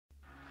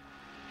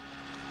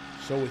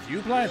So if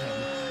you plant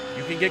them,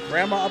 you can get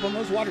Grandma up on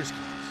those water skis.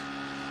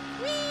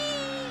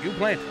 You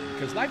plant them,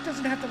 because life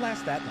doesn't have to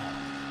last that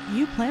long.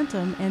 You Plant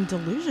 'em and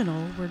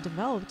Delusional were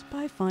developed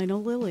by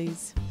Final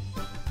Lilies.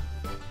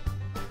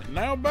 And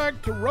now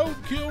back to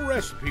Roadkill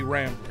Recipe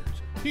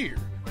Ramblers, here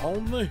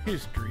on the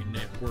History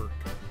Network.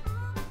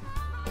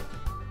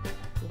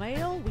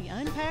 Well, we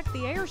unpacked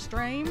the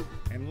Airstream.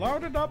 And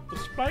loaded up the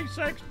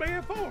SpaceX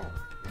BFR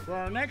for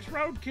our next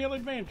roadkill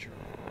adventure.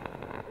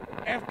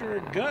 After a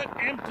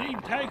gut-empty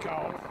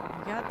takeoff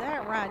You got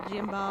that right,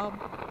 Jim Bob.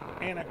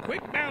 and a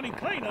quick bounty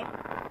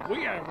cleanup,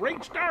 we have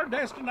reached our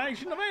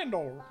destination of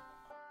Endor.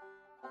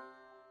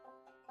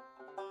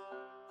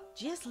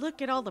 Just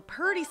look at all the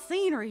pretty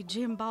scenery,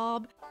 Jim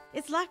Bob.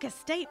 It's like a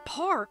state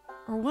park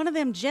or one of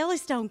them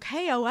Jellystone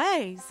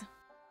KOAs.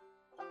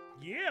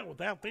 Yeah,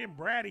 without them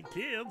bratty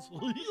kids.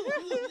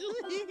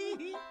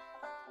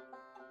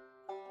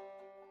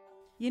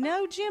 You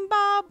know, Jim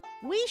Bob,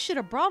 we should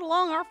have brought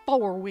along our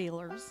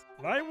four-wheelers.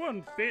 They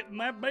wouldn't fit in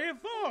that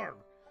BFR,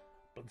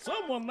 but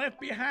someone left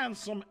behind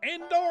some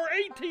Endor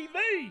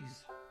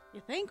ATVs.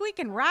 You think we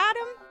can ride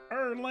them?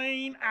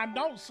 Erlene, I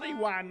don't see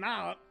why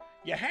not.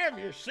 You have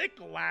your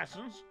sickle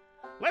license.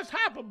 Let's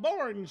hop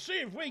aboard and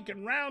see if we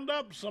can round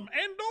up some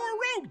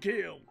Endor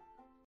roadkill.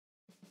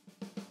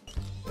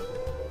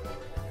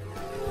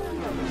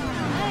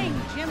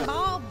 Dang, Jim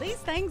Bob, these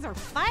things are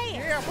fast.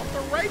 Yeah, but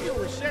the radio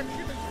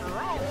receptionists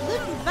are on.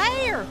 Look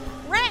there,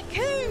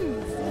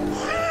 raccoons.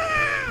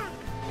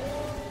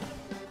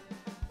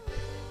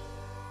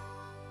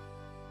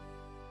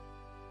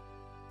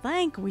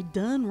 Think we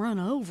done run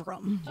over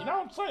them. You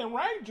don't see a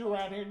ranger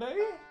around here, do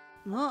you?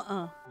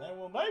 Well,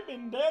 they've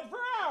been dead for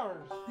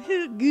hours.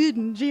 Good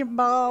one, Jim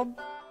Bob.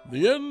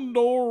 The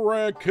Endor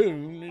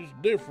raccoon is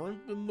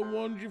different than the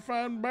ones you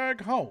find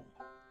back home,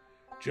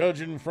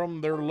 judging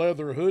from their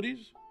leather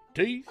hoodies,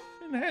 teeth,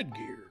 and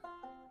headgear.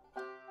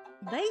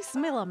 They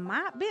smell a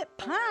mite bit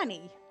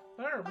piney.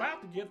 They're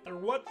about to get their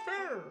what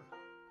for.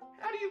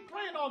 How do you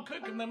plan on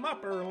cooking them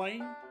up,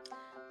 Erlene?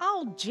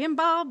 Oh, Jim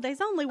Bob,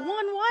 there's only one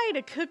way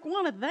to cook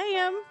one of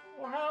them.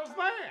 Well, how's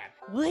that?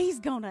 Well, he's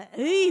gonna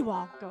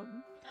Ewok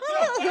them.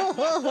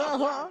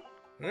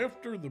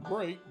 After the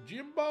break,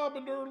 Jim Bob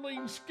and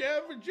Erlene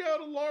scavenge out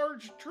a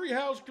large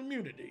treehouse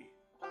community.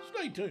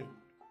 Stay tuned.